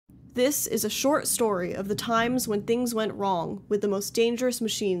This is a short story of the times when things went wrong with the most dangerous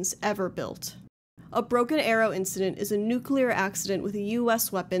machines ever built. A Broken Arrow incident is a nuclear accident with a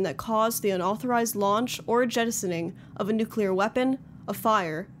U.S. weapon that caused the unauthorized launch or jettisoning of a nuclear weapon, a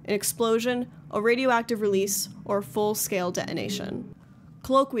fire, an explosion, a radioactive release, or a full-scale detonation.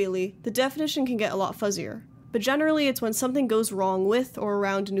 Colloquially, the definition can get a lot fuzzier, but generally it's when something goes wrong with or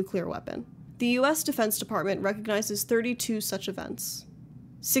around a nuclear weapon. The U.S. Defense Department recognizes 32 such events.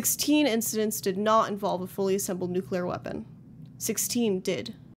 16 incidents did not involve a fully assembled nuclear weapon. 16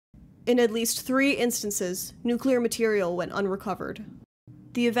 did. In at least 3 instances, nuclear material went unrecovered.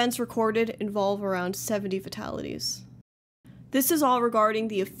 The events recorded involve around 70 fatalities. This is all regarding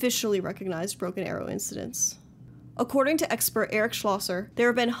the officially recognized Broken Arrow incidents. According to expert Eric Schlosser, there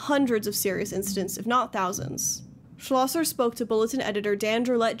have been hundreds of serious incidents, if not thousands. Schlosser spoke to Bulletin editor Dan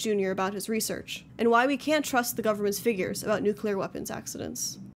Drolette Jr. about his research, and why we can't trust the government's figures about nuclear weapons accidents.